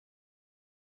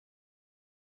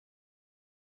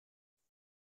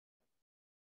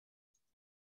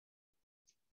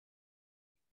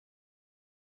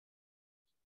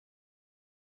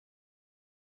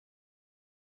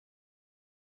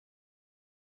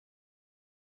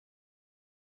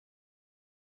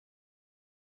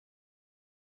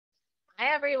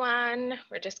Hi, everyone.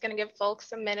 We're just going to give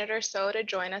folks a minute or so to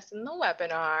join us in the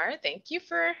webinar. Thank you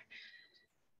for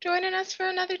joining us for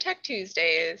another Tech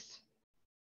Tuesdays.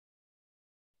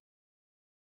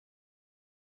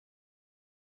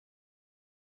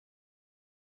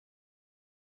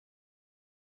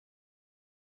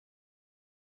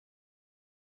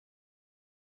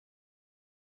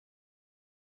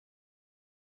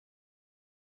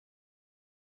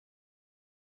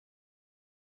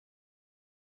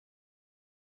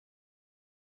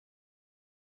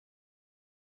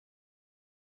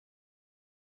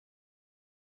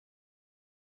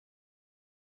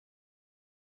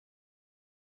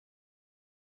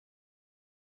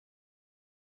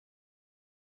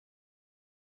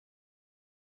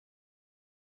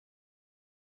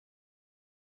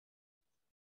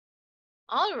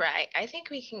 All right, I think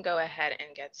we can go ahead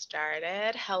and get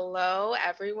started. Hello,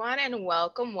 everyone, and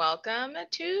welcome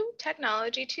to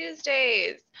Technology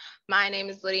Tuesdays. My name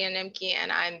is Lydia Nimke,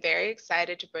 and I'm very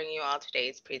excited to bring you all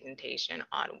today's presentation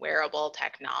on wearable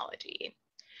technology.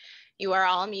 You are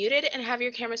all muted and have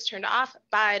your cameras turned off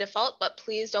by default, but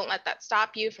please don't let that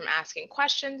stop you from asking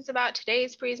questions about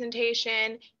today's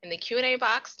presentation in the Q&A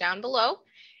box down below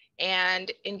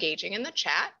and engaging in the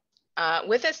chat.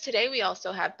 With us today, we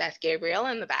also have Beth Gabriel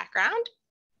in the background.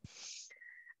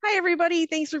 Hi, everybody.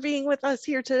 Thanks for being with us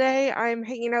here today. I'm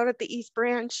hanging out at the East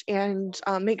Branch, and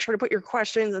make sure to put your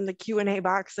questions in the Q&A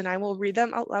box and I will read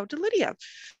them out loud to Lydia.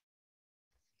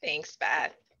 Thanks,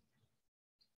 Beth.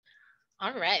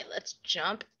 All right, let's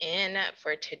jump in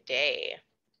for today.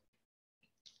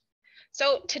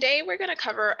 So today we're going to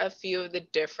cover a few of the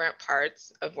different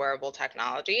parts of wearable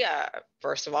technology.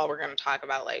 First of all, we're going to talk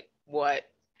about what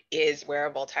is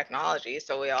wearable technology,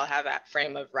 so we all have that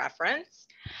frame of reference.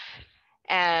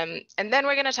 And then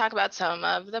we're going to talk about some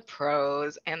of the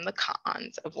pros and the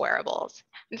cons of wearables.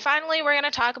 And finally, we're going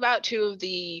to talk about two of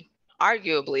the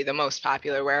arguably the most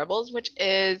popular wearables, which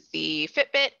is the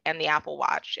Fitbit and the Apple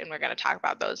Watch. And we're going to talk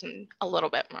about those in a little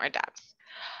bit more depth.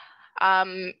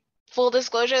 Full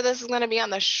disclosure, this is going to be on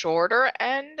the shorter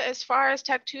end as far as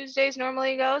Tech Tuesdays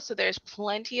normally go. So there's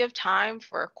plenty of time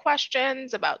for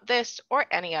questions about this or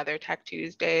any other Tech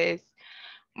Tuesdays.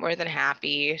 More than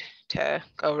happy to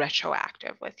go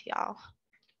retroactive with y'all.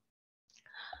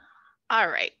 All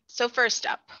right, so first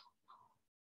up,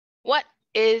 what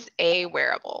is a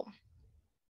wearable?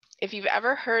 If you've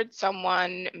ever heard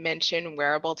someone mention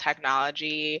wearable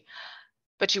technology,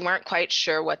 but you weren't quite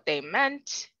sure what they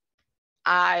meant,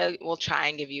 I will try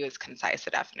and give you as concise a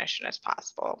definition as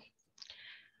possible.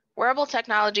 Wearable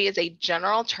technology is a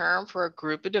general term for a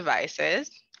group of devices,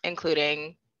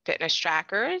 including fitness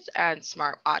trackers and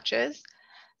smartwatches,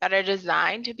 that are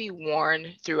designed to be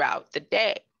worn throughout the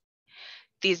day.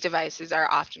 These devices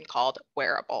are often called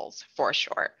wearables for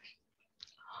short.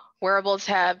 Wearables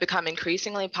have become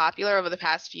increasingly popular over the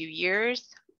past few years,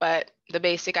 but the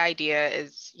basic idea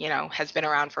is, has been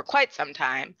around for quite some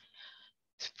time.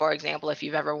 For example, if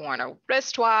you've ever worn a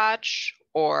wristwatch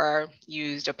or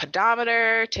used a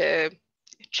pedometer to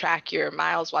track your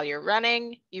miles while you're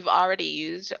running, you've already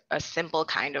used a simple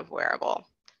kind of wearable.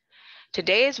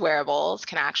 Today's wearables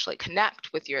can actually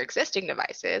connect with your existing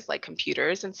devices like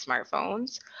computers and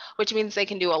smartphones, which means they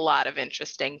can do a lot of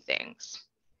interesting things.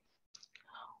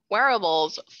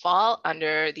 Wearables fall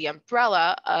under the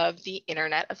umbrella of the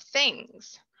Internet of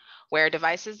Things, where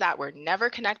devices that were never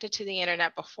connected to the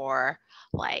internet before,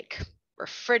 like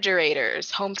refrigerators,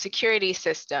 home security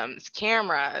systems,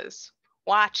 cameras,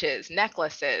 watches,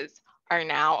 necklaces, are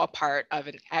now a part of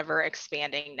an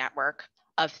ever-expanding network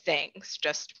of things,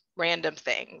 just random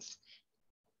things.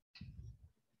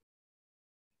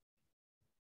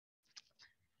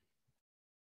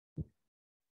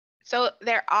 So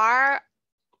there are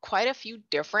quite a few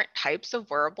different types of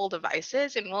wearable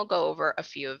devices, and we'll go over a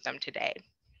few of them today.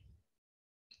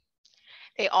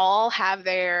 They all have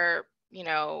their,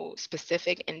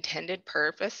 specific intended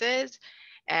purposes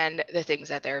and the things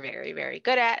that they're very, very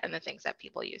good at and the things that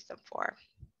people use them for.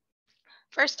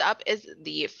 First up is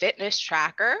the fitness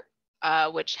tracker,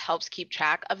 which helps keep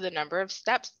track of the number of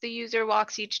steps the user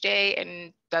walks each day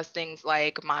and does things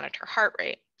like monitor heart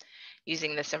rate.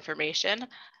 Using this information,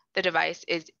 the device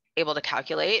is able to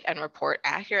calculate and report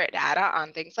accurate data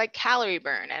on things like calorie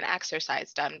burn and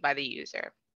exercise done by the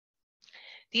user.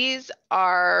 These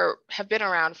have been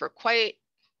around for quite,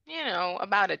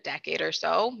 about a decade or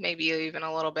so, maybe even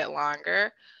a little bit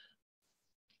longer.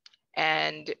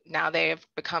 And now they have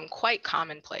become quite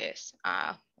commonplace.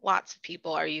 Lots of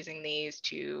people are using these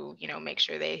to, make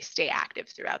sure they stay active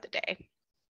throughout the day.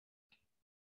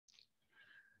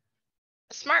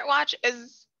 A smartwatch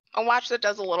is a watch that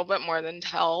does a little bit more than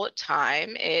tell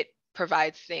time. It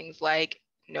provides things like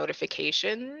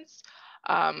notifications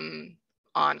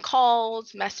on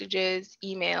calls, messages,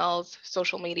 emails,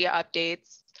 social media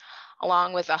updates,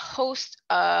 along with a host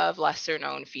of lesser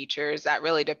known features that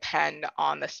really depend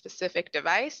on the specific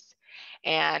device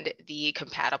and the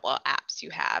compatible apps you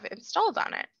have installed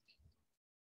on it.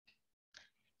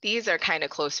 These are kind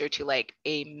of closer to like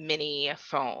a mini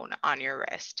phone on your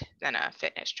wrist than a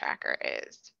fitness tracker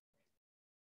is.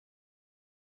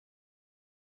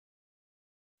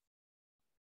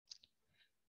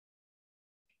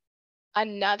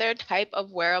 Another type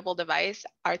of wearable device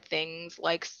are things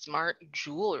like smart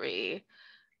jewelry.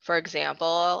 For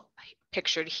example,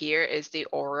 pictured here is the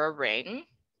Aura Ring,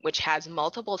 which has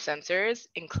multiple sensors,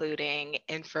 including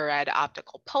infrared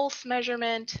optical pulse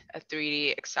measurement, a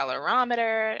 3D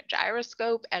accelerometer,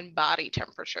 gyroscope, and body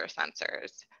temperature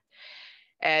sensors.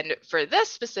 And for this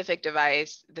specific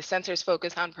device, the sensors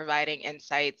focus on providing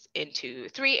insights into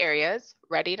 3 areas: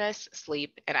 readiness,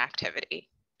 sleep, and activity.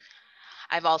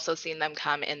 I've also seen them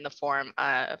come in the form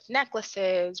of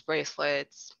necklaces,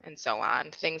 bracelets, and so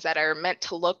on, things that are meant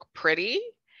to look pretty,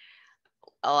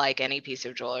 like any piece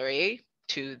of jewelry,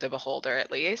 to the beholder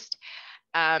at least,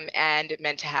 and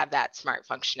meant to have that smart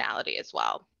functionality as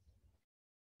well.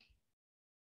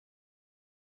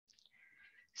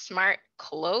 Smart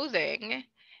clothing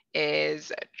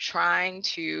is trying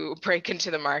to break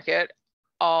into the market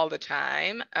all the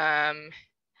time.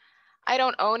 I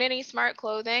don't own any smart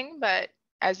clothing, but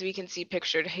as we can see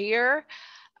pictured here,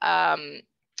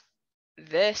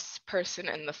 this person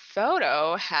in the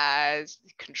photo has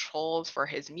controls for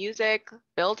his music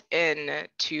built in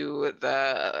to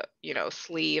the,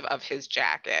 sleeve of his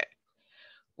jacket,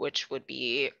 which would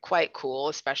be quite cool,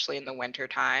 especially in the winter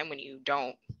time when you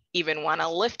don't even want to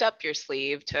lift up your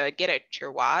sleeve to get at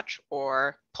your watch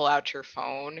or pull out your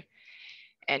phone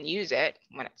and use it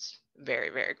when it's very,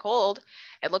 very cold.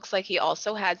 It looks like he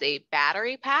also has a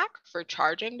battery pack for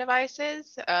charging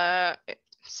devices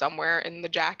somewhere in the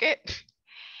jacket.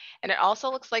 And it also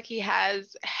looks like he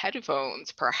has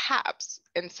headphones, perhaps,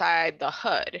 inside the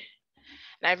hood. And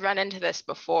I've run into this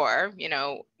before,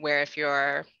 where if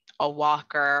you're a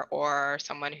walker or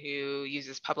someone who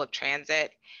uses public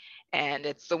transit and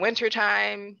it's the winter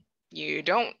time, you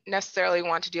don't necessarily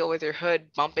want to deal with your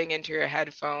hood bumping into your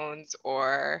headphones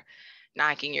or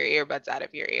knocking your earbuds out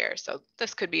of your ear. So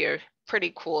this could be a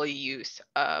pretty cool use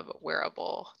of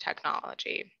wearable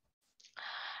technology.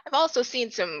 I've also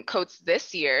seen some coats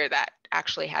this year that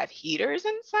actually have heaters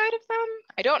inside of them.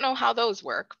 I don't know how those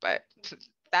work, but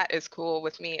that is cool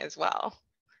with me as well,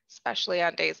 especially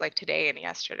on days like today and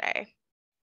yesterday.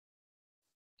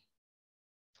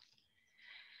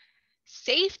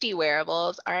 Safety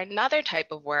wearables are another type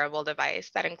of wearable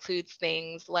device that includes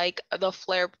things like the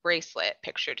Flare bracelet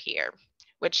pictured here,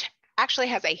 which actually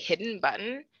has a hidden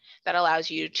button that allows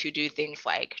you to do things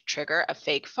like trigger a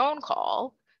fake phone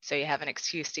call, so you have an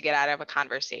excuse to get out of a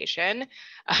conversation,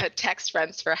 text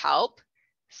friends for help,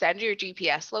 send your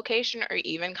GPS location, or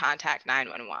even contact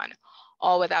 911,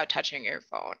 all without touching your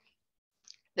phone.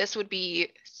 This would be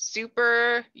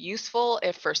super useful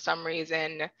if for some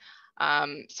reason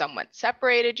someone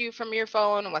separated you from your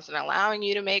phone, wasn't allowing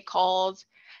you to make calls.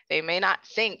 They may not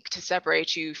think to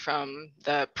separate you from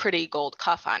the pretty gold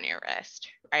cuff on your wrist,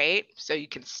 right? So you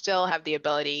can still have the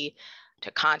ability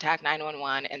to contact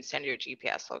 911 and send your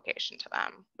GPS location to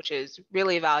them, which is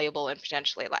really valuable and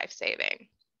potentially life-saving.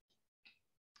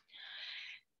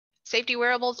 Safety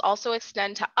wearables also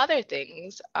extend to other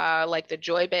things like the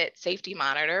Joybit safety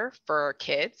monitor for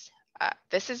kids.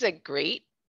 This is a great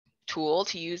tool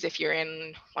to use if you're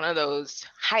in one of those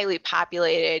highly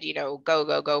populated,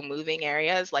 go moving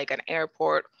areas like an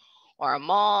airport or a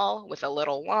mall with a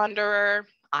little wanderer.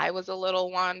 I was a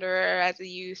little wanderer as a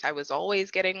youth. I was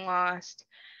always getting lost.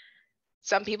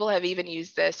 Some people have even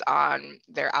used this on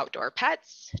their outdoor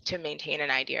pets to maintain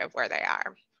an idea of where they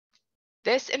are.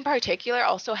 This in particular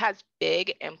also has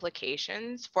big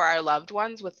implications for our loved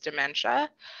ones with dementia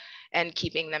and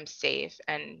keeping them safe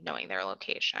and knowing their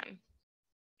location.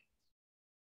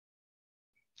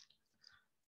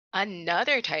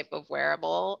 Another type of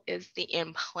wearable is the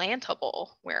implantable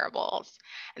wearables,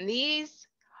 and these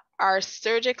are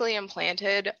surgically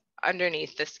implanted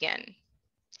underneath the skin.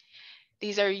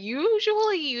 These are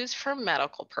usually used for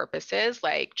medical purposes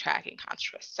like tracking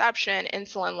contraception,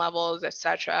 insulin levels,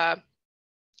 etc.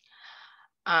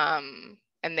 And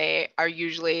they are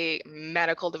usually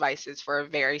medical devices for a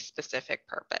very specific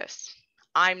purpose.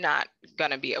 I'm not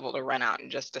going to be able to run out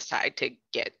and just decide to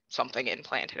get something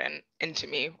implanted into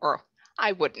me, or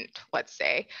I wouldn't, let's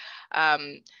say.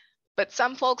 But But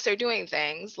some folks are doing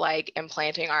things like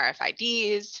implanting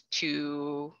RFIDs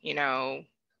to,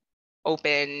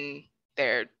 open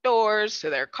their doors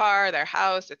to their car, their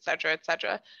house, et cetera, et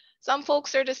cetera. Some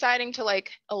folks are deciding to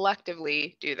like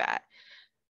electively do that.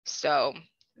 So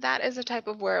that is a type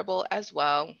of wearable as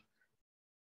well.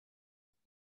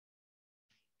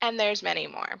 And there's many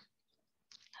more.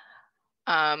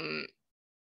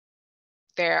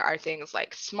 There are things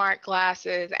like smart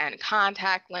glasses and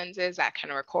contact lenses that can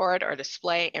record or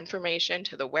display information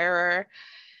to the wearer.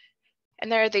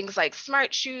 And there are things like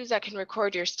smart shoes that can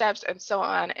record your steps and so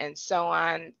on and so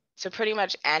on. So pretty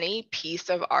much any piece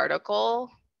or article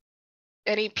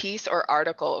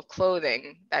of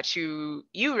clothing that you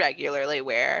regularly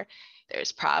wear,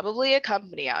 there's probably a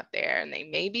company out there, and they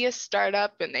may be a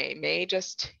startup, and they may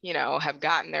just, have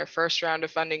gotten their first round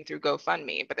of funding through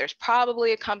GoFundMe, but there's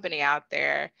probably a company out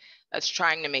there that's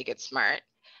trying to make it smart,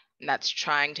 and that's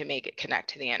trying to make it connect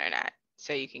to the internet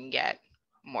so you can get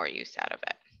more use out of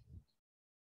it.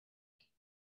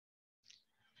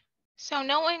 So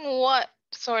knowing what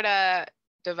sort of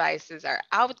devices are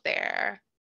out there,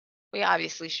 we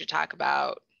obviously should talk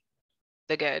about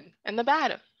the good and the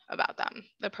bad about them,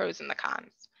 the pros and the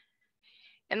cons.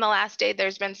 In the last day,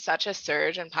 there's been such a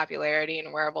surge in popularity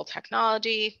in wearable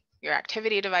technology, your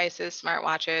activity devices,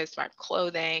 smartwatches, smart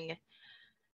clothing,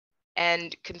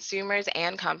 and consumers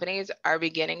and companies are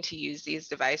beginning to use these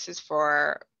devices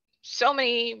for so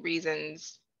many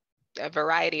reasons, a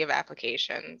variety of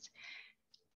applications.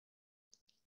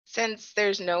 Since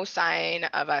there's no sign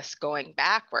of us going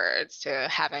backwards to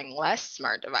having less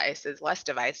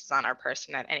devices on our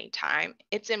person at any time,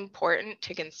 it's important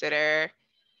to consider,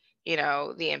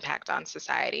 the impact on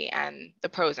society and the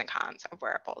pros and cons of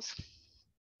wearables.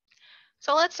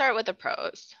 So let's start with the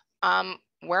pros.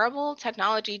 Wearable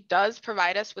technology does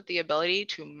provide us with the ability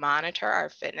to monitor our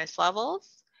fitness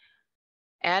levels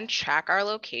and track our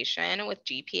location with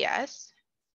GPS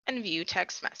and view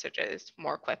text messages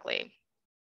more quickly.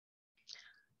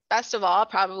 Best of all,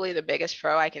 probably the biggest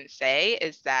pro I can say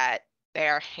is that they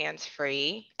are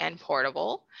hands-free and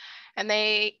portable, and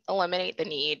they eliminate the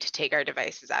need to take our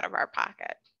devices out of our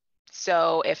pocket.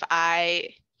 So if I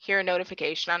hear a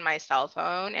notification on my cell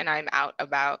phone and I'm out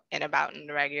and about in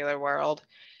the regular world,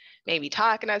 maybe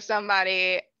talking to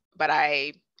somebody, but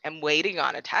I am waiting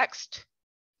on a text,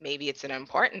 maybe it's an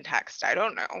important text, I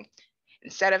don't know.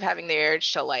 Instead of having the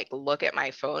urge to like look at my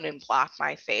phone and block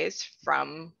my face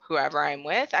from whoever I'm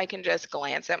with, I can just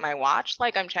glance at my watch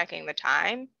like I'm checking the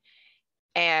time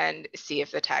and see if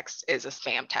the text is a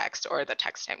spam text or the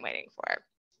text I'm waiting for.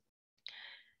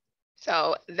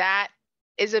 So that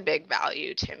is a big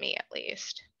value to me, at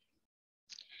least.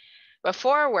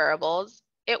 Before wearables,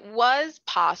 it was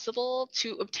possible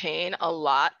to obtain a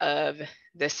lot of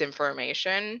this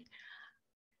information,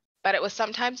 but it was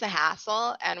sometimes a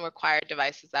hassle and required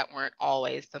devices that weren't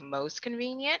always the most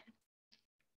convenient.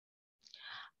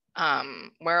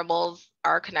 Wearables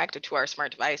are connected to our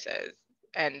smart devices,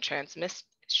 and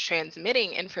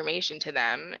transmitting information to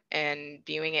them and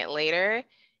viewing it later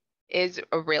is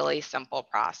a really simple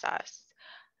process.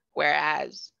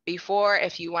 Whereas before,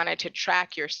 if you wanted to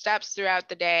track your steps throughout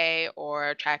the day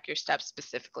or track your steps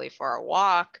specifically for a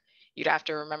walk, you'd have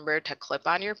to remember to clip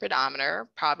on your pedometer,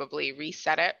 probably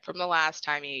reset it from the last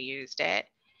time you used it,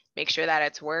 make sure that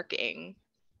it's working,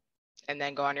 and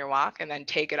then go on your walk and then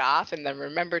take it off and then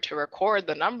remember to record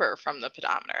the number from the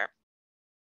pedometer.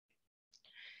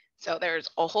 So there's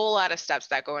a whole lot of steps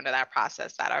that go into that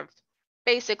process that have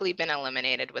basically been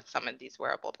eliminated with some of these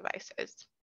wearable devices.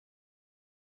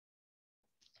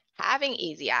 Having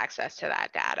easy access to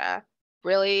that data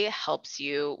really helps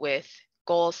you with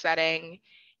goal setting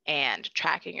and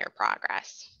tracking your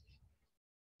progress.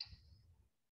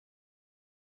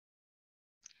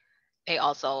 They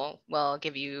also will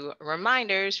give you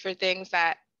reminders for things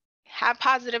that have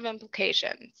positive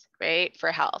implications, right,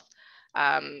 for health.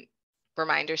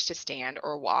 Reminders to stand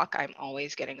or walk. I'm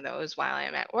always getting those while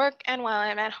I'm at work and while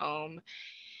I'm at home.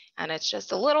 And it's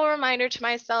just a little reminder to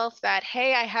myself that,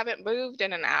 hey, I haven't moved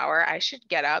in an hour. I should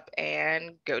get up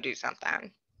and go do something.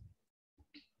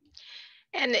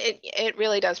 And it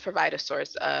really does provide a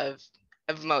source of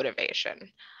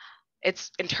motivation.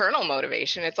 It's internal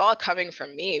motivation. It's all coming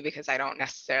from me because I don't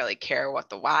necessarily care what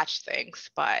the watch thinks,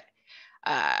 but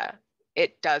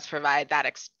it does provide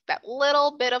that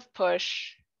little bit of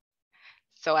push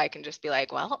so I can just be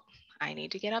like, well, I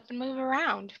need to get up and move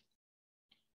around.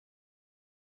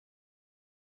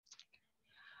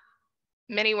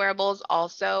 Many wearables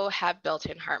also have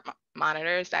built-in heart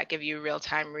monitors that give you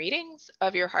real-time readings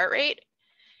of your heart rate.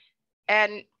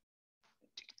 And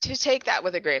to take that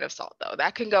with a grain of salt, though,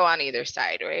 that can go on either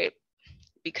side, right?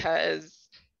 because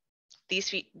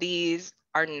these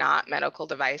are not medical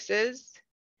devices.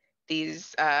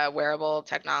 These wearable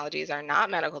technologies are not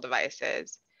medical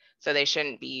devices, so they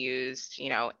shouldn't be used,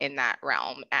 in that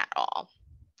realm at all.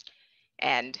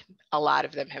 And a lot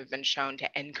of them have been shown to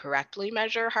incorrectly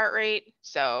measure heart rate.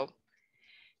 So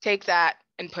take that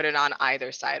and put it on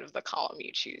either side of the column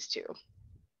you choose to.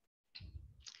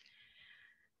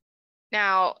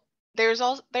 Now, there's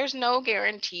no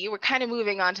guarantee. We're kind of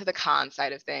moving on to the con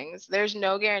side of things. There's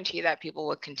no guarantee that people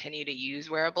will continue to use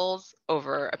wearables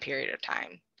over a period of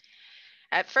time.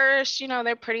 At first,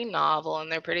 they're pretty novel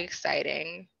and they're pretty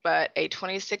exciting, but a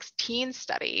 2016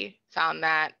 study found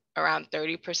that around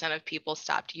 30% of people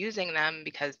stopped using them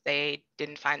because they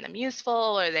didn't find them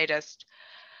useful or they just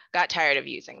got tired of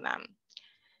using them.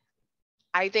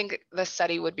 I think the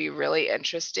study would be really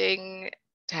interesting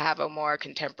to have a more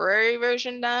contemporary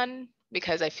version done,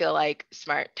 because I feel like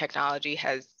smart technology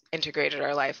has integrated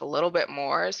our life a little bit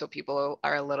more, so people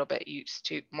are a little bit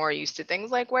more used to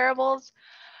things like wearables.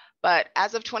 But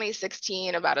as of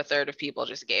 2016, about a third of people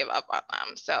just gave up on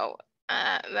them. So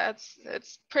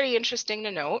that's pretty interesting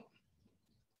to note.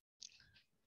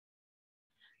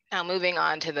 Now moving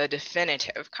on to the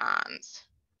definitive cons.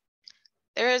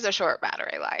 There is a short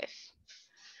battery life.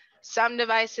 Some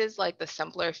devices, like the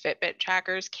simpler Fitbit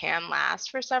trackers, can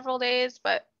last for several days,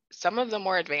 but some of the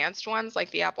more advanced ones, like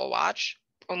the Apple Watch,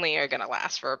 only are going to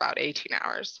last for about 18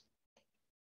 hours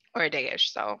or a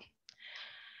day-ish. So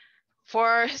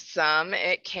for some,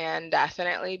 it can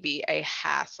definitely be a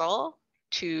hassle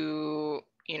to,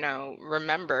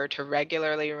 remember to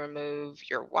regularly remove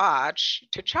your watch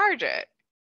to charge it,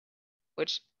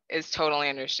 which is totally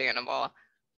understandable.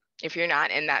 If you're not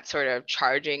in that sort of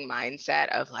charging mindset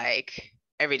of like,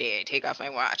 every day I take off my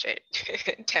watch at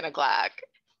 10 o'clock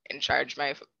and charge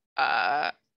my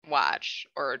watch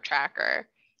or tracker,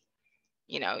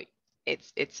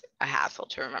 it's a hassle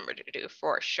to remember to do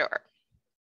for sure.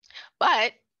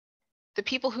 But the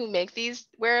people who make these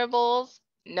wearables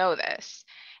know this,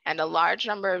 and a large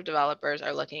number of developers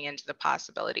are looking into the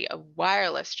possibility of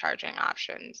wireless charging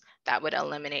options that would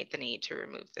eliminate the need to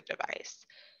remove the device.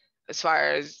 As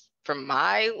far as from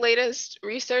my latest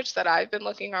research that I've been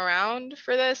looking around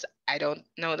for this, I don't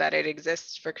know that it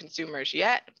exists for consumers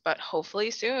yet, but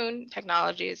hopefully soon.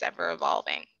 Technology is ever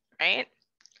evolving, right?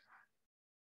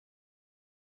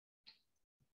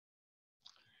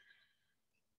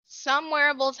 Some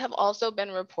wearables have also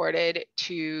been reported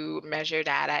to measure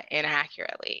data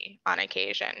inaccurately on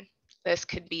occasion. This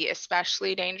could be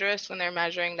especially dangerous when they're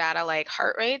measuring data like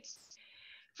heart rates.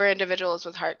 For individuals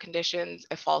with heart conditions,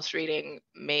 a false reading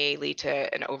may lead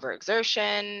to an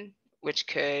overexertion, which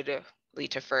could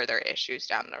lead to further issues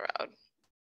down the road.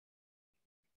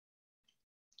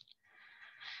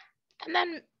 And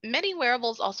then many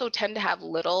wearables also tend to have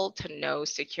little to no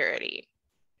security.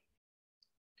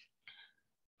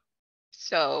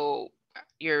 So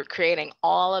you're creating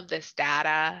all of this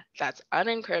data that's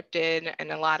unencrypted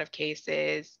in a lot of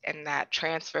cases, and that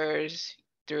transfers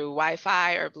through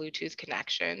Wi-Fi or Bluetooth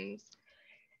connections.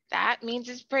 That means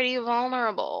it's pretty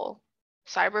vulnerable.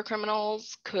 Cyber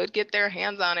criminals could get their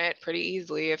hands on it pretty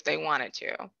easily if they wanted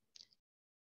to.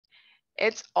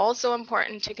 It's also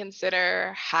important to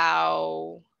consider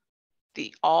how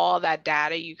all that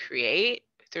data you create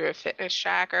through a fitness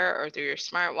tracker or through your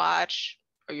smartwatch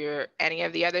or any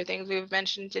of the other things we've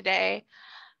mentioned today,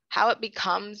 how it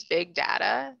becomes big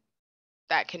data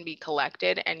that can be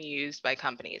collected and used by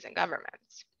companies and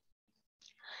governments.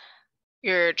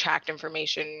 Your tracked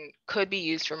information could be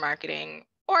used for marketing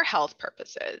or health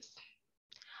purposes.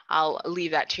 I'll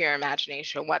leave that to your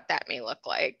imagination, what that may look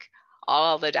like.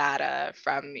 All the data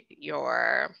from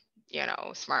your,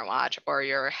 smartwatch or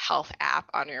your health app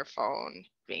on your phone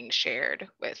being shared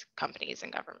with companies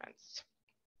and governments.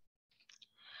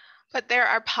 But there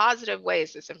are positive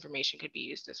ways this information could be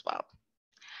used as well.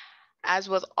 As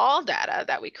with all data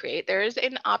that we create, there is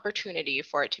an opportunity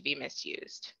for it to be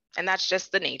misused. And that's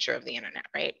just the nature of the internet,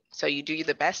 right? So you do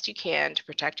the best you can to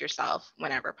protect yourself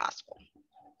whenever possible.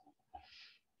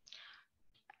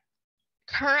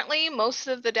 Currently, most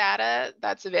of the data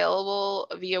that's available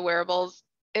via wearables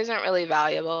isn't really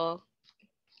valuable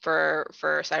for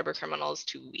cyber criminals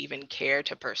to even care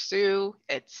to pursue.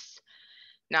 It's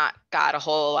not got a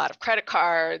whole lot of credit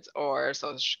cards or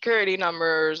social security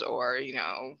numbers or,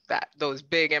 those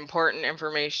big important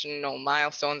informational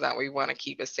milestones that we want to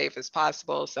keep as safe as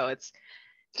possible. So it's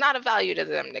not of value to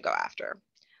them to go after.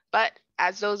 But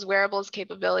as those wearables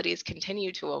capabilities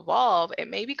continue to evolve, it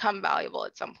may become valuable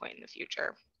at some point in the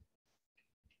future.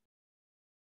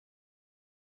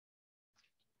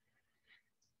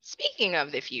 Speaking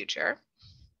of the future,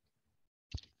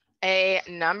 A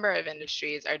number of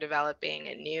industries are developing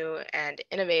new and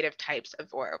innovative types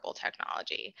of wearable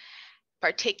technology,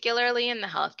 particularly in the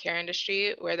healthcare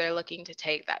industry, where they're looking to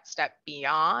take that step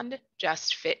beyond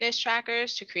just fitness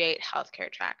trackers to create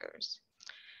healthcare trackers.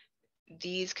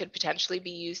 These could potentially be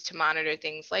used to monitor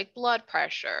things like blood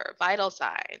pressure, vital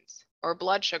signs, or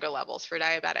blood sugar levels for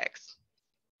diabetics.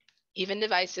 Even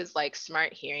devices like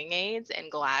smart hearing aids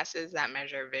and glasses that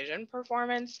measure vision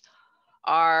performance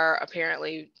are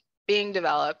apparently being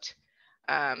developed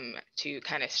to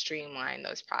kind of streamline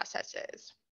those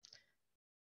processes.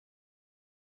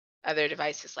 Other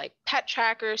devices like pet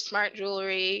trackers, smart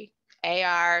jewelry,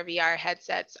 AR, VR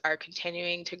headsets are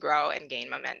continuing to grow and gain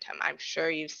momentum. I'm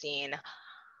sure you've seen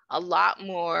a lot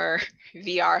more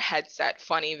VR headset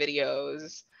funny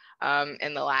videos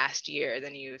in the last year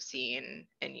than you've seen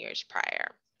in years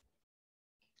prior.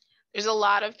 There's a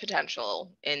lot of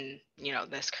potential in,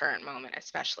 this current moment,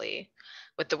 especially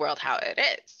with the world how it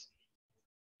is.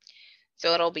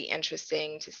 So it'll be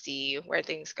interesting to see where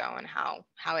things go and how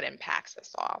it impacts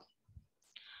us all.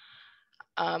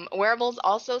 Wearables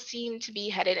also seem to be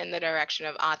headed in the direction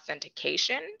of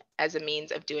authentication as a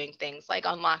means of doing things like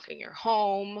unlocking your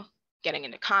home, getting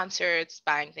into concerts,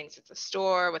 buying things at the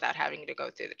store without having to go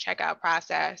through the checkout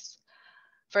process.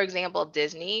 For example,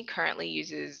 Disney currently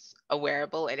uses a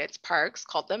wearable in its parks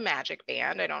called the Magic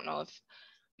Band. I don't know if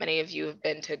many of you have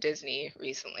been to Disney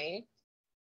recently,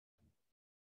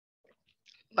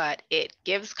 but it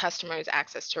gives customers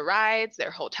access to rides, their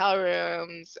hotel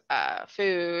rooms,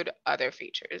 food, other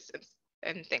features,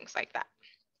 and things like that.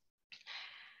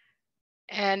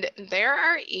 And there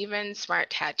are even smart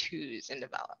tattoos in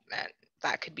development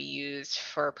that could be used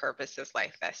for purposes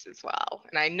like this as well.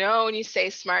 And I know when you say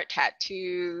smart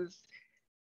tattoos,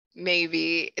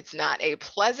 maybe it's not a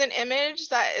pleasant image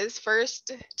that is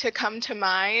first to come to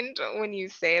mind when you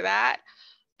say that,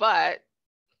 but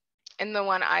in the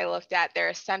one I looked at, they're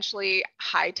essentially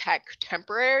high-tech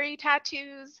temporary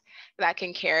tattoos that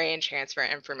can carry and transfer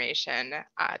information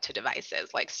to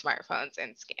devices like smartphones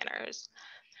and scanners.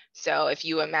 So if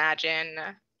you imagine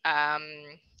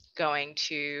going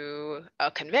to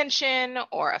a convention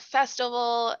or a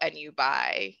festival and you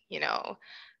buy,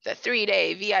 the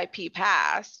 3-day VIP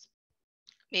pass,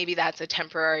 maybe that's a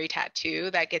temporary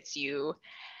tattoo that gets you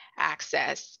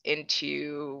access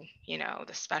into,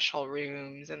 the special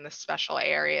rooms and the special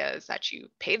areas that you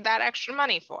paid that extra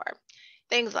money for,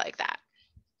 things like that.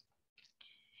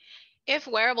 If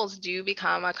wearables do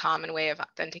become a common way of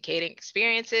authenticating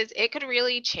experiences, it could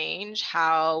really change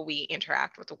how we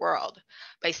interact with the world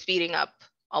by speeding up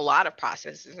a lot of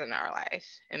processes in our life.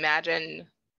 Imagine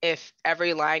if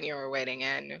every line you were waiting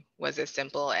in was as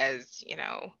simple as,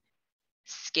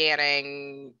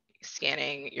 scanning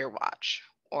your watch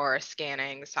or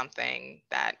scanning something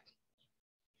that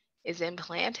is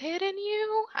implanted in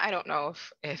you. I don't know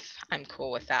if I'm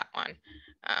cool with that one.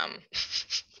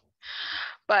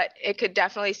 But it could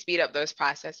definitely speed up those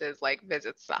processes like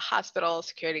visits to the hospital,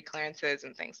 security clearances,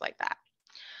 and things like that.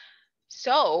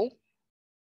 So,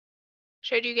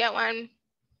 should you get one?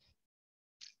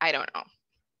 I don't know.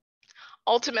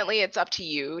 Ultimately, it's up to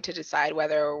you to decide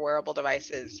whether a wearable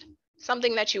device is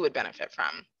something that you would benefit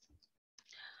from.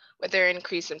 With their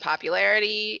increase in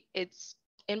popularity, it's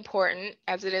important,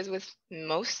 as it is with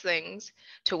most things,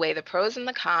 to weigh the pros and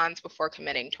the cons before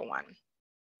committing to one.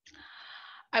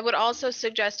 I would also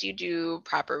suggest you do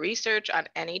proper research on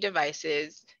any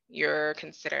devices you're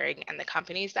considering and the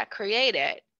companies that create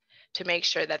it to make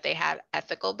sure that they have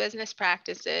ethical business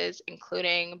practices,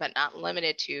 including but not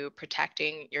limited to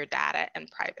protecting your data and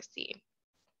privacy.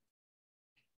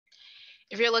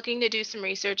 If you're looking to do some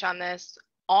research on this,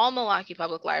 all Milwaukee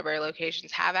Public Library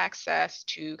locations have access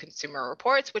to consumer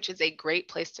reports, which is a great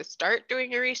place to start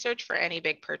doing your research for any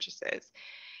big purchases.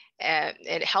 And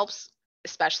it helps,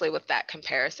 especially with that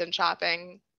comparison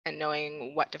shopping and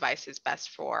knowing what device is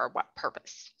best for what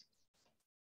purpose.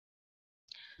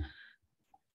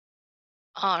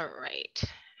 All right,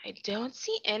 I don't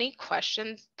see any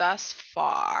questions thus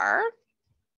far.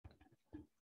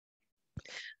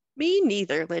 Me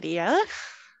neither, Lydia.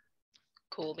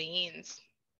 Cool beans.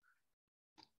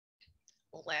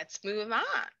 Let's move on.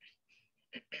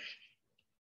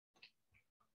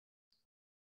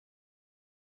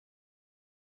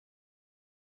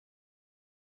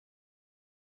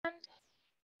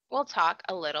 We'll talk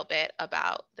a little bit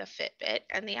about the Fitbit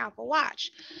and the Apple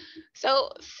Watch.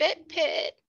 So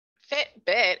Fitbit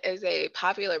is a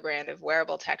popular brand of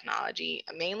wearable technology,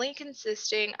 mainly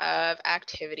consisting of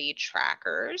activity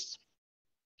trackers.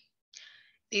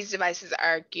 These devices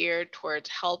are geared towards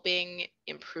helping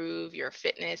improve your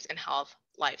fitness and health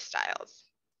lifestyles.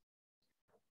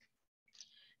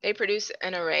 They produce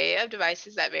an array of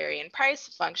devices that vary in price,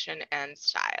 function, and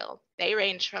style. They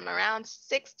range from around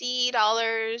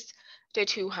 $60 to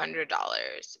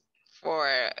 $200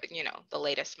 for, the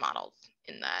latest models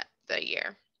in the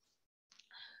year.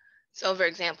 So for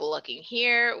example, looking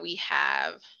here, we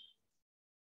have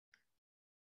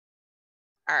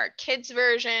our kids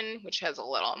version, which has a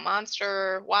little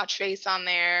monster watch face on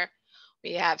there.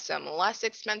 We have some less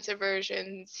expensive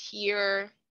versions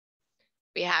here.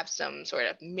 We have some sort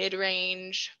of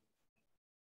mid-range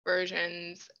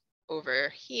versions over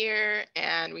here,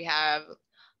 and we have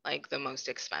like the most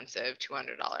expensive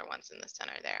 $200 ones in the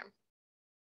center there.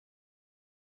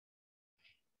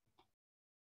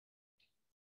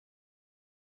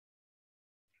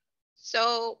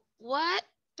 So what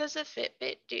does a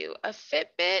Fitbit do? A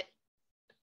Fitbit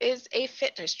is a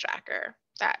fitness tracker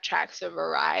that tracks a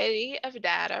variety of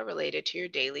data related to your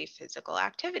daily physical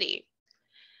activity.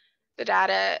 The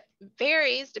data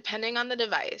varies depending on the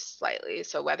device slightly.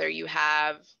 So whether you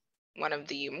have one of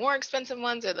the more expensive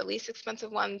ones or the least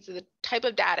expensive ones, the type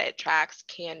of data it tracks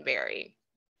can vary.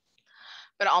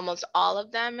 But almost all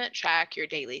of them track your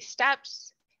daily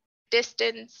steps,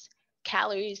 distance,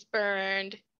 calories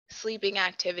burned, sleeping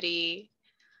activity,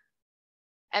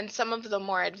 and some of the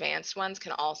more advanced ones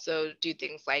can also do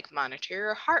things like monitor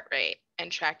your heart rate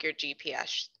and track your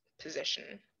GPS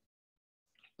position,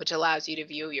 which allows you to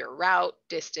view your route,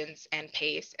 distance, and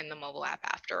pace in the mobile app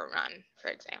after a run, for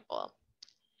example.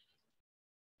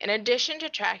 In addition to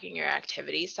tracking your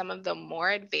activity, some of the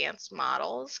more advanced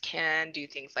models can do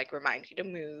things like remind you to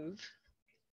move,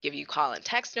 give you call and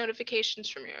text notifications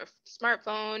from your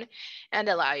smartphone, and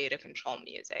allow you to control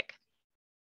music.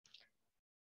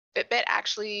 Fitbit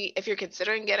actually, if you're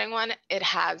considering getting one, it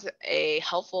has a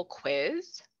helpful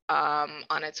quiz on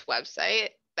its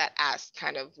website that asks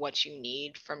kind of what you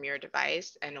need from your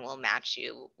device and will match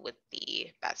you with the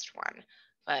best one.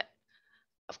 But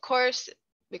of course,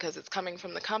 because it's coming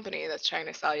from the company that's trying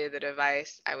to sell you the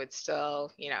device, I would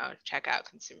still, check out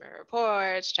Consumer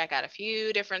Reports, check out a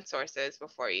few different sources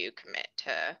before you commit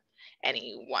to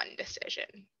any one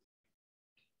decision.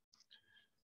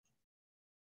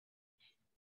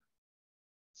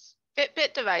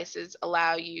 Fitbit devices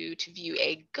allow you to view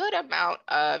a good amount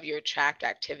of your tracked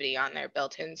activity on their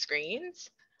built-in screens.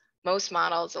 Most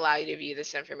models allow you to view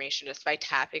this information just by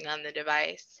tapping on the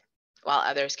device, while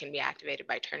others can be activated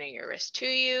by turning your wrist to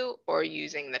you or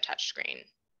using the touchscreen.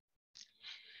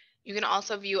 You can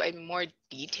also view a more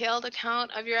detailed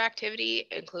account of your activity,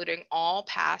 including all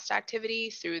past activity,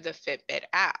 through the Fitbit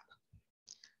app.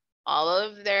 All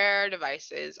of their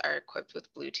devices are equipped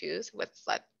with Bluetooth,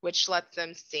 which lets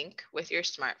them sync with your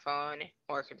smartphone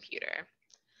or computer.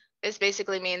 This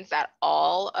basically means that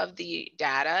all of the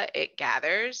data it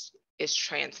gathers is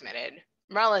transmitted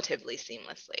relatively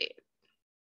seamlessly.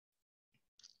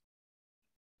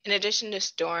 In addition to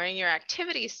storing your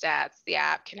activity stats, the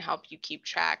app can help you keep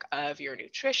track of your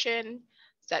nutrition,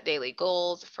 set daily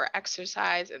goals for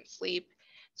exercise and sleep,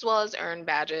 as well as earn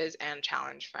badges and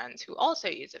challenge friends who also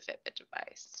use a Fitbit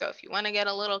device. So if you want to get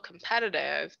a little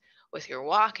competitive with your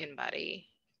walk-in buddy,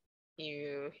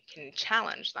 you can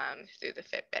challenge them through the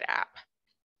Fitbit app.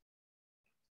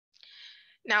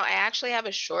 Now, I actually have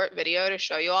a short video to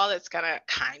show you all that's going to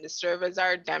kind of serve as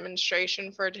our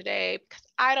demonstration for today, because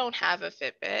I don't have a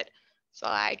Fitbit, so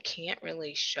I can't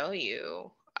really show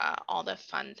you all the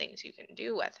fun things you can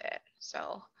do with it.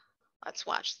 So let's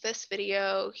watch this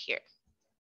video here.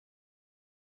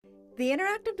 The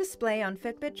interactive display on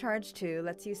Fitbit Charge 2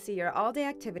 lets you see your all-day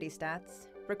activity stats,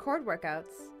 record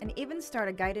workouts, and even start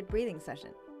a guided breathing session.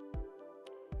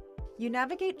 You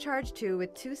navigate Charge 2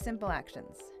 with two simple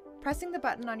actions: pressing the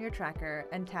button on your tracker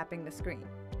and tapping the screen.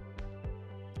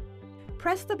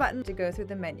 Press the button to go through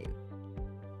the menu: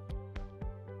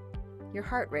 your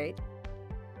heart rate,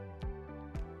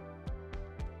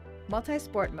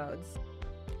 multi-sport modes,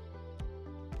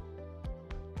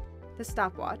 the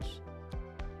stopwatch,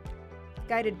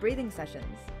 guided breathing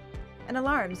sessions, and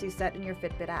alarms you set in your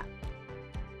Fitbit app.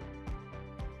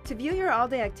 To view your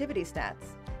all-day activity stats,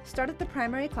 start at the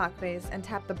primary clock face and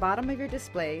tap the bottom of your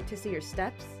display to see your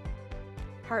steps,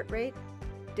 heart rate,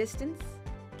 distance,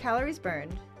 calories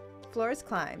burned, floors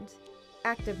climbed,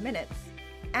 active minutes,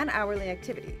 and hourly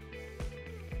activity.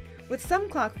 With some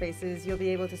clock faces, you'll be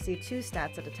able to see two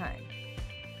stats at a time.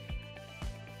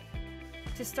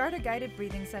 To start a guided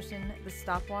breathing session, the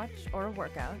stopwatch, or a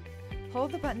workout,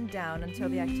 hold the button down until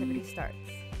the activity starts.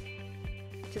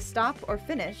 To stop or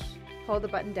finish, hold the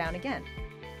button down again.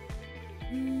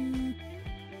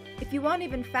 If you want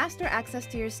even faster access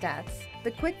to your stats,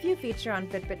 the Quick View feature on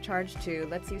Fitbit Charge 2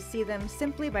 lets you see them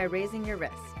simply by raising your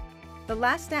wrist. The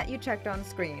last stat you checked on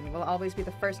screen will always be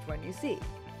the first one you see.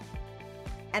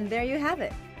 And there you have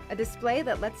it, a display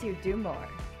that lets you do more.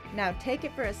 Now take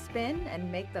it for a spin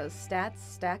and make those stats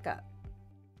stack up.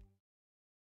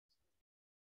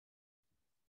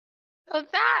 So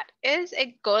that is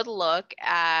a good look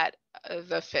at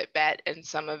the Fitbit and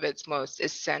some of its most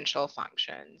essential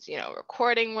functions,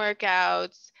 recording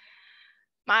workouts,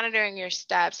 monitoring your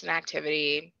steps and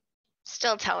activity,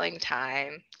 still telling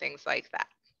time, things like that.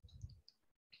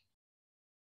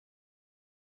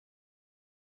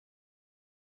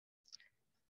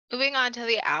 Moving on to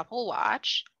the Apple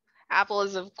Watch. Apple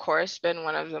has, of course, been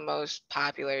one of the most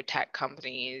popular tech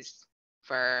companies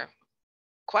for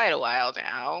quite a while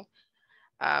now.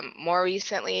 More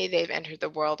recently, they've entered the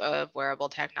world of wearable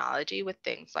technology with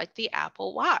things like the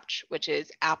Apple Watch, which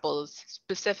is Apple's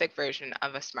specific version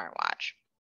of a smartwatch.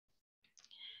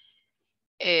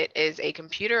 It is a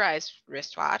computerized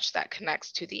wristwatch that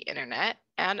connects to the internet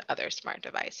and other smart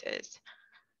devices.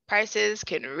 Prices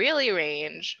can really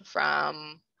range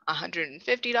from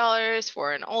 $150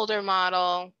 for an older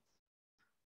model,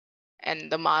 and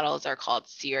the models are called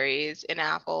series in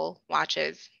Apple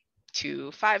watches,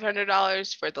 to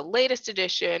 $500 for the latest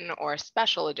edition or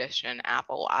special edition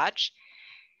Apple Watch,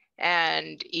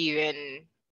 and even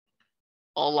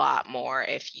a lot more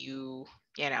if you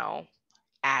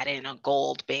add in a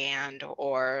gold band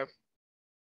or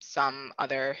some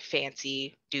other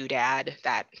fancy doodad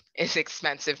that is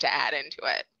expensive to add into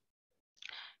it.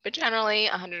 But generally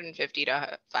 $150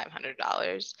 to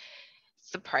 $500 is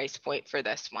the price point for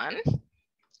this one.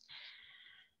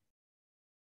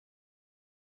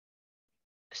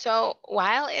 So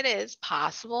while it is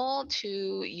possible to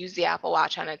use the Apple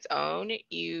Watch on its own,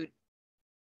 you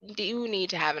do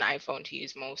need to have an iPhone to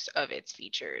use most of its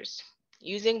features.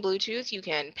 Using Bluetooth, you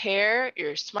can pair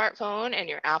your smartphone and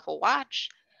your Apple Watch,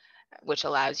 which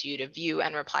allows you to view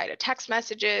and reply to text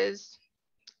messages,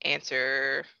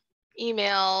 answer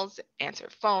emails, answer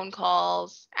phone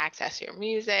calls, access your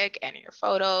music and your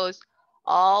photos,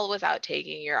 all without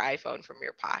taking your iPhone from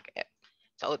your pocket.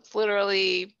 So it's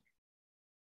literally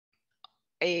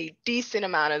a decent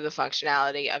amount of the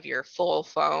functionality of your full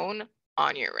phone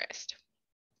on your wrist.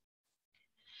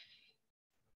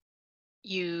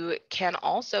 You can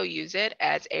also use it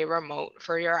as a remote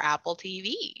for your Apple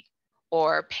TV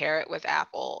or pair it with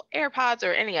Apple AirPods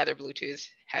or any other Bluetooth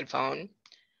headphone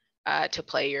to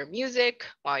play your music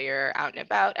while you're out and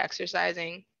about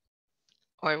exercising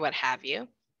or what have you.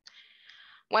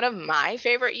 One of my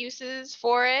favorite uses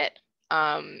for it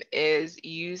is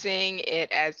using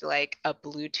it as like a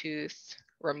Bluetooth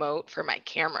remote for my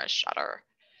camera shutter.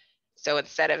 So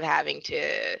instead of having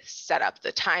to set up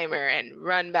the timer and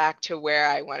run back to where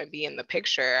I want to be in the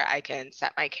picture, I can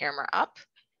set my camera up,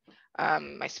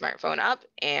 my smartphone up,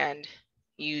 and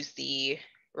use the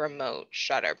remote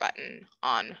shutter button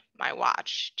on my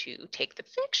watch to take the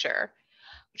picture,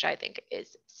 which I think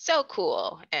is so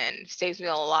cool and saves me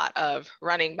a lot of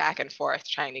running back and forth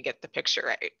trying to get the picture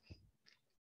right.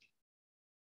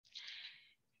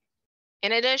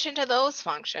 In addition to those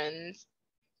functions,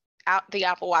 the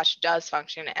Apple Watch does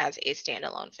function as a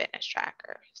standalone fitness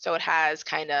tracker. So it has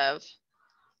kind of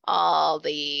all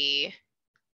the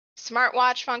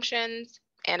smartwatch functions,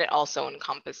 and it also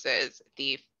encompasses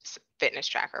the fitness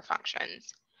tracker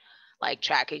functions, like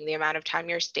tracking the amount of time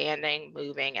you're standing,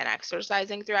 moving, and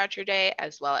exercising throughout your day,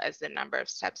 as well as the number of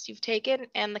steps you've taken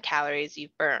and the calories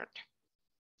you've burned.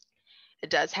 It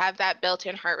does have that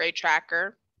built-in heart rate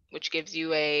tracker, which gives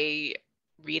you a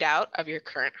readout of your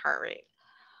current heart rate.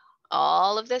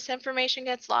 All of this information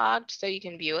gets logged so you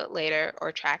can view it later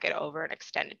or track it over an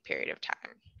extended period of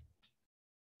time.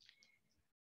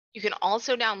 You can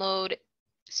also download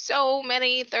so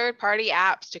many third-party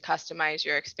apps to customize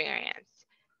your experience.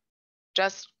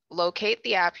 Just locate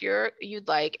the app you'd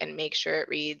like and make sure it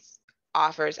reads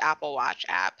offers Apple Watch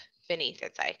app beneath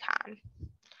its icon.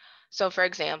 So for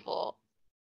example,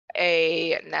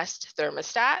 a Nest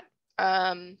thermostat,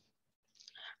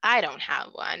 I don't have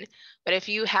one, but if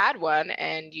you had one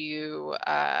and you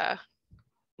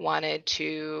wanted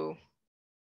to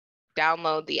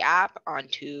download the app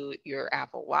onto your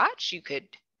Apple Watch, you could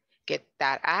get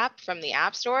that app from the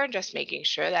App Store, just making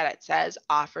sure that it says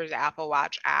offers Apple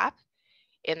Watch app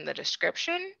in the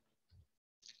description.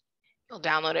 You'll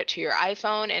download it to your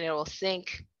iPhone and it will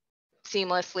sync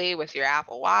seamlessly with your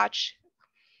Apple Watch,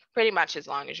 pretty much as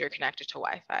long as you're connected to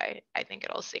Wi-Fi. I think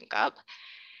it'll sync up.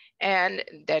 And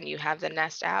then you have the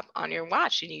Nest app on your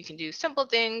watch and you can do simple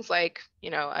things like,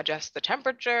 adjust the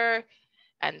temperature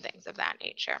and things of that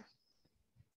nature.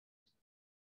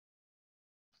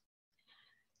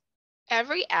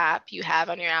 Every app you have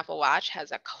on your Apple Watch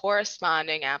has a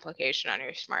corresponding application on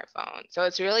your smartphone. So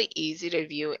it's really easy to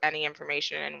view any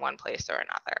information in one place or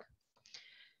another.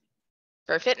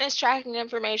 For fitness tracking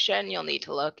information, you'll need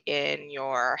to look in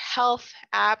your health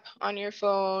app on your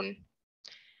phone,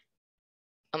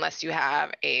 unless you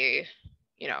have a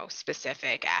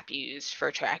specific app used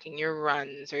for tracking your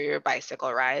runs or your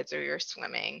bicycle rides or your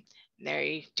swimming.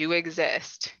 They do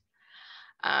exist.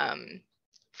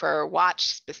 For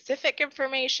watch specific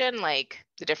information, like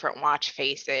the different watch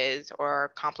faces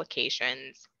or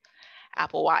complications,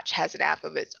 Apple Watch has an app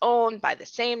of its own by the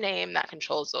same name that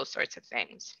controls those sorts of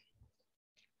things.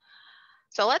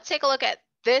 So let's take a look at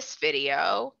this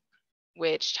video,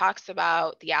 which talks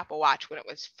about the Apple Watch when it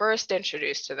was first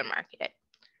introduced to the market.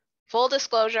 Full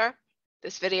disclosure,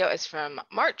 this video is from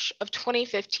March of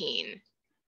 2015.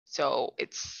 So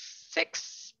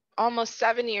it's almost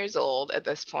 7 years old at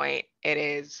this point. It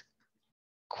is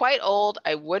quite old.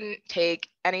 I wouldn't take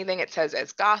anything it says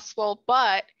as gospel,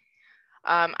 but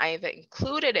I've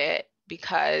included it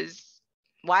because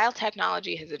while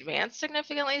technology has advanced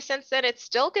significantly since then, it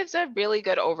still gives a really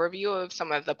good overview of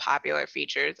some of the popular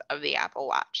features of the Apple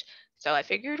Watch. So I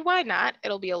figured, why not?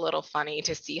 It'll be a little funny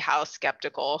to see how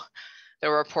skeptical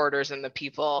the reporters and the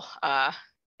people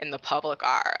in the public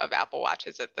are of Apple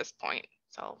Watches at this point.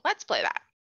 So let's play that.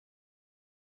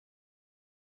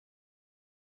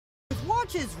 With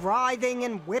watches writhing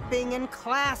and whipping and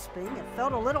clasping, it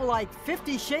felt a little like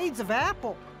 50 Shades of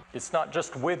Apple. It's not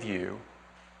just with you,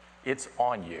 it's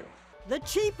on you. The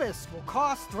cheapest will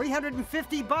cost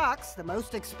 $350. The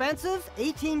most expensive,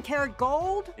 18-karat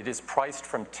gold. It is priced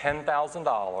from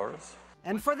 $10,000.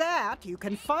 And for that, you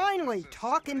can finally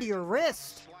talk into your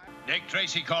wrist. Dick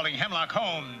Tracy calling Hemlock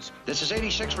Holmes. This is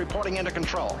 86 reporting into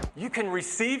control. You can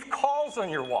receive calls on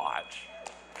your watch.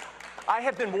 I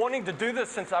have been wanting to do this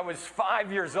since I was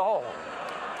 5 years old.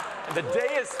 And the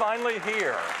day is finally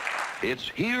here. It's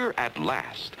here at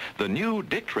last, the new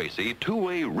Dick Tracy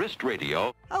two-way wrist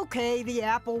radio. Okay, the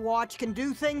Apple Watch can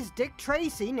do things Dick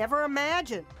Tracy never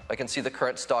imagined. I can see the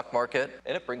current stock market,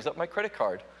 and it brings up my credit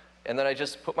card. And then I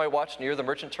just put my watch near the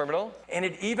merchant terminal. And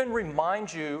it even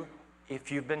reminds you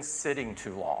if you've been sitting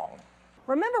too long.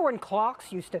 Remember when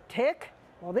clocks used to tick?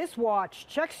 Well, this watch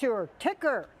checks your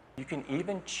ticker. You can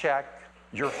even check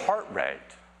your heart rate.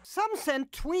 Some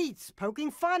sent tweets poking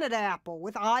fun at Apple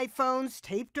with iPhones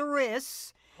taped to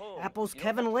wrists. Apple's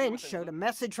Kevin Lynch showed a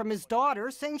message from his daughter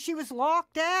saying she was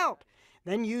locked out,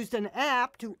 then used an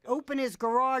app to open his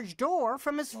garage door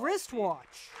from his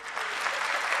wristwatch.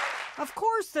 Of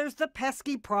course, there's the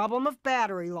pesky problem of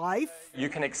battery life. You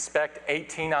can expect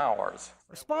 18 hours.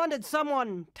 Responded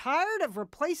someone, tired of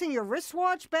replacing your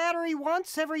wristwatch battery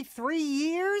once every 3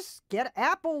 years? Get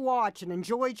Apple Watch and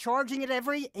enjoy charging it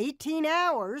every 18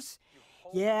 hours.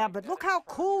 Yeah, but look how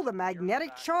cool the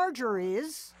magnetic charger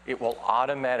is. It will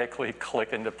automatically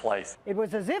click into place. It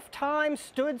was as if time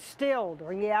stood still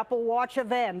during the Apple Watch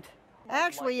event.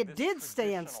 Actually, it did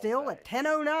stand still at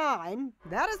 10:09.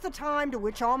 That is the time to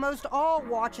which almost all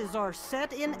watches are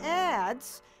set in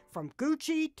ads. From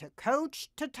Gucci to Coach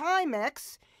to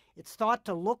Timex, it's thought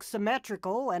to look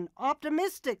symmetrical and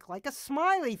optimistic like a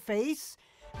smiley face,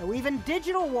 though even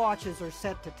digital watches are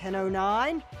set to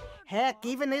 10:09. Heck,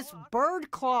 even this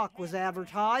bird clock was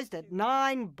advertised at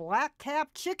 9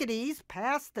 black-capped chickadees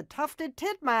past the tufted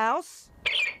titmouse.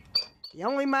 The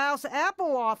only mouse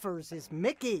Apple offers is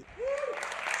Mickey.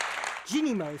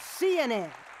 Ginny Mo,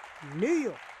 CNN, New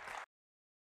York.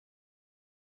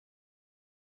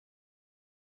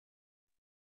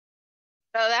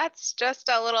 So that's just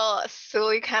a little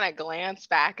silly kind of glance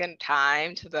back in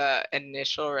time to the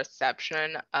initial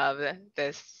reception of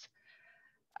this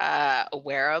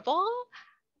wearable.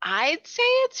 I'd say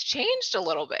it's changed a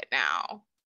little bit now.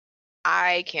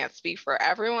 I can't speak for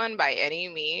everyone by any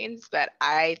means, but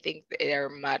I think they're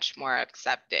much more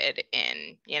accepted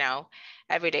in,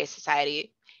 everyday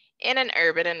society. In an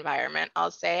urban environment,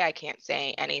 I'll say, I can't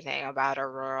say anything about a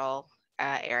rural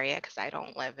area because I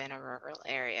don't live in a rural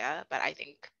area, but I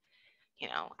think,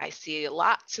 I see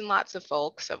lots and lots of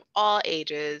folks of all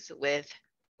ages with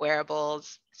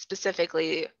wearables,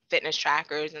 specifically fitness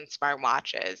trackers and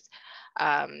smartwatches.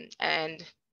 And,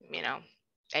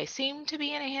 they seem to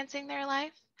be enhancing their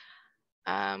life.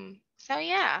 So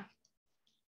yeah.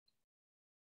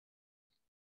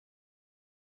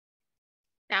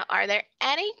 Now, are there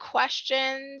any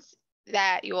questions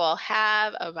that you all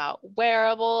have about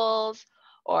wearables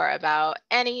or about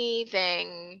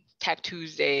anything Tech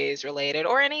Tuesdays related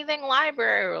or anything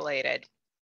library related?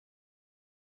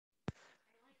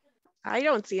 I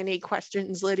don't see any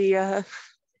questions, Lydia.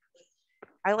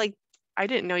 I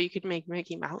didn't know you could make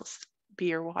Mickey Mouse. be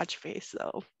your watch face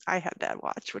though. I had that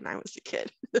watch when I was a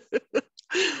kid.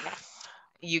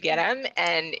 You get him,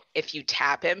 and if you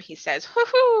tap him, he says,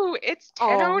 "Woohoo! It's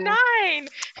 10:09."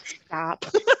 Stop.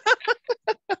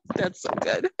 That's so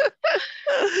good.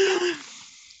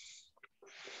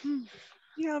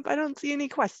 Yeah, I don't see any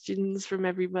questions from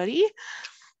everybody.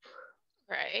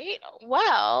 Right.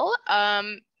 Well,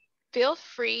 feel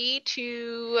free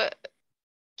to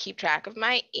keep track of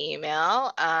my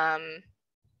email.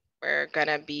 We're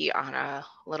gonna be on a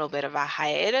little bit of a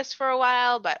hiatus for a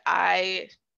while, but my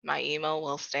email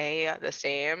will stay the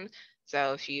same.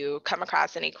 So if you come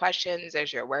across any questions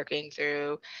as you're working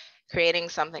through creating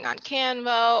something on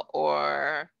Canva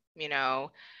or,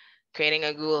 creating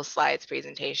a Google Slides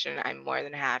presentation, I'm more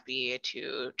than happy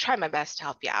to try my best to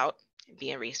help you out and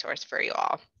be a resource for you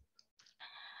all.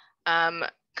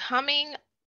 Coming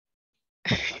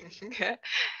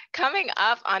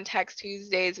up on Tech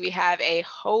Tuesdays, we have a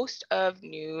host of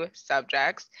new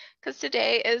subjects because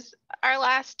today is our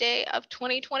last day of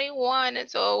 2021. And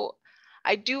so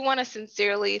I do want to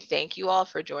sincerely thank you all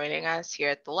for joining us here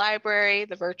at the library,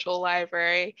 the virtual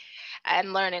library,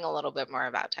 and learning a little bit more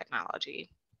about technology.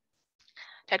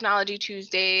 Technology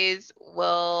Tuesdays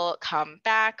will come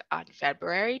back on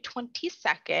February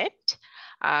 22nd.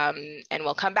 And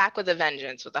we'll come back with a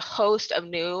vengeance with a host of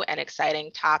new and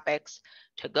exciting topics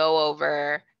to go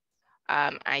over.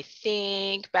 I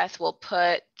think Beth will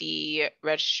put the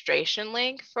registration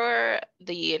link for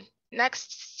the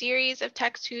next series of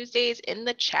Tech Tuesdays in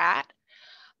the chat.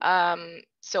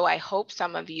 So I hope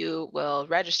some of you will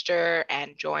register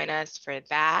and join us for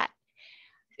that.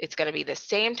 It's going to be the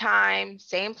same time,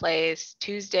 same place,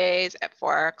 Tuesdays at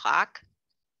 4 o'clock.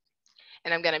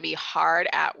 And I'm going to be hard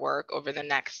at work over the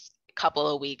next couple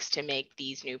of weeks to make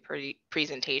these new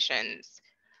presentations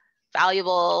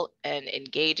valuable and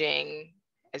engaging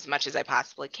as much as I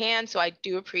possibly can. So I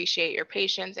do appreciate your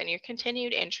patience and your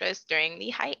continued interest during the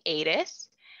hiatus.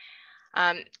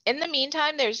 In the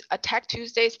meantime, there's a Tech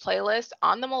Tuesdays playlist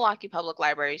on the Milwaukee Public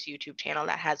Library's YouTube channel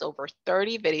that has over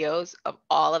 30 videos of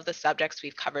all of the subjects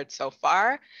we've covered so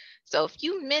far. So if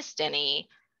you missed any,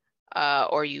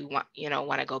 or you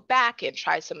want to go back and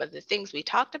try some of the things we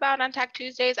talked about on Tech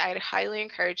Tuesdays, I'd highly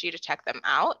encourage you to check them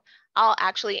out. I'll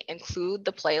actually include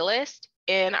the playlist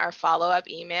in our follow-up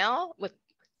email with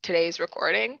today's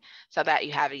recording so that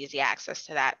you have easy access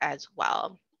to that as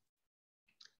well.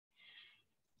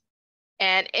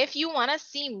 And if you want to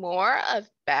see more of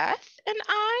Beth and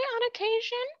I on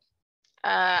occasion,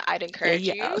 I'd encourage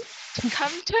you to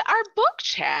come to our book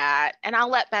chat, and I'll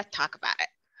let Beth talk about it.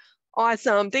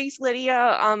 Awesome. Thanks,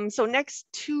 Lydia. So next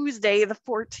Tuesday, the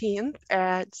 14th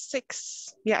at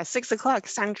 6 o'clock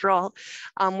Central,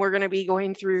 we're going to be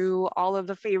going through all of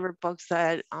the favorite books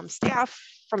that staff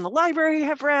from the library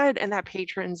have read and that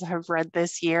patrons have read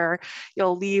this year.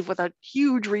 You'll leave with a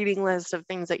huge reading list of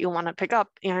things that you'll want to pick up,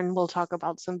 and we'll talk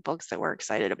about some books that we're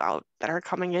excited about that are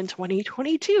coming in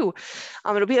 2022.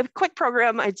 It'll be a quick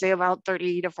program, I'd say about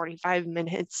 30 to 45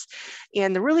 minutes.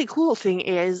 And the really cool thing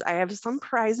is I have some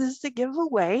prizes to give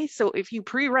away. So if you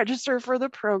pre-register for the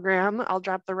program, I'll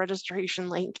drop the registration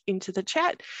link into the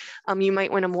chat. You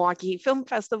might win a Milwaukee Film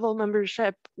Festival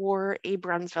membership or a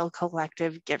Brunsville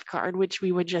Collective gift card, which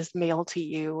we would just mail to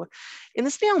you in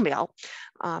the snail mail.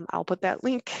 I'll put that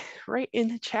link right in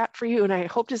the chat for you, and I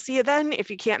hope to see you then. If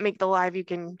you can't make the live, you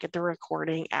can get the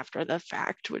recording after the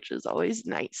fact, which is always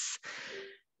nice.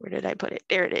 Where did I put it?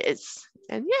 There it is.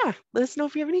 And yeah, let us know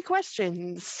if you have any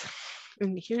questions.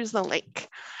 And here's the link.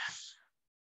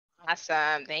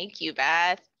 Awesome. Thank you,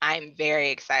 Beth. I'm very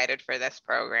excited for this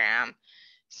program.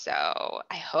 So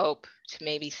I hope to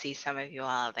maybe see some of you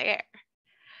all there.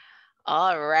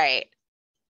 All right.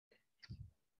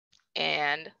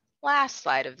 And last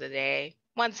slide of the day.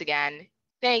 Once again,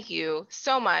 thank you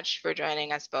so much for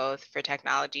joining us both for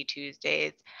Technology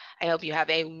Tuesdays. I hope you have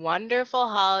a wonderful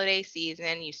holiday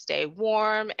season. You stay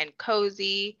warm and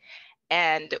cozy,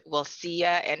 and we'll see you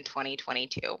in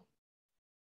 2022.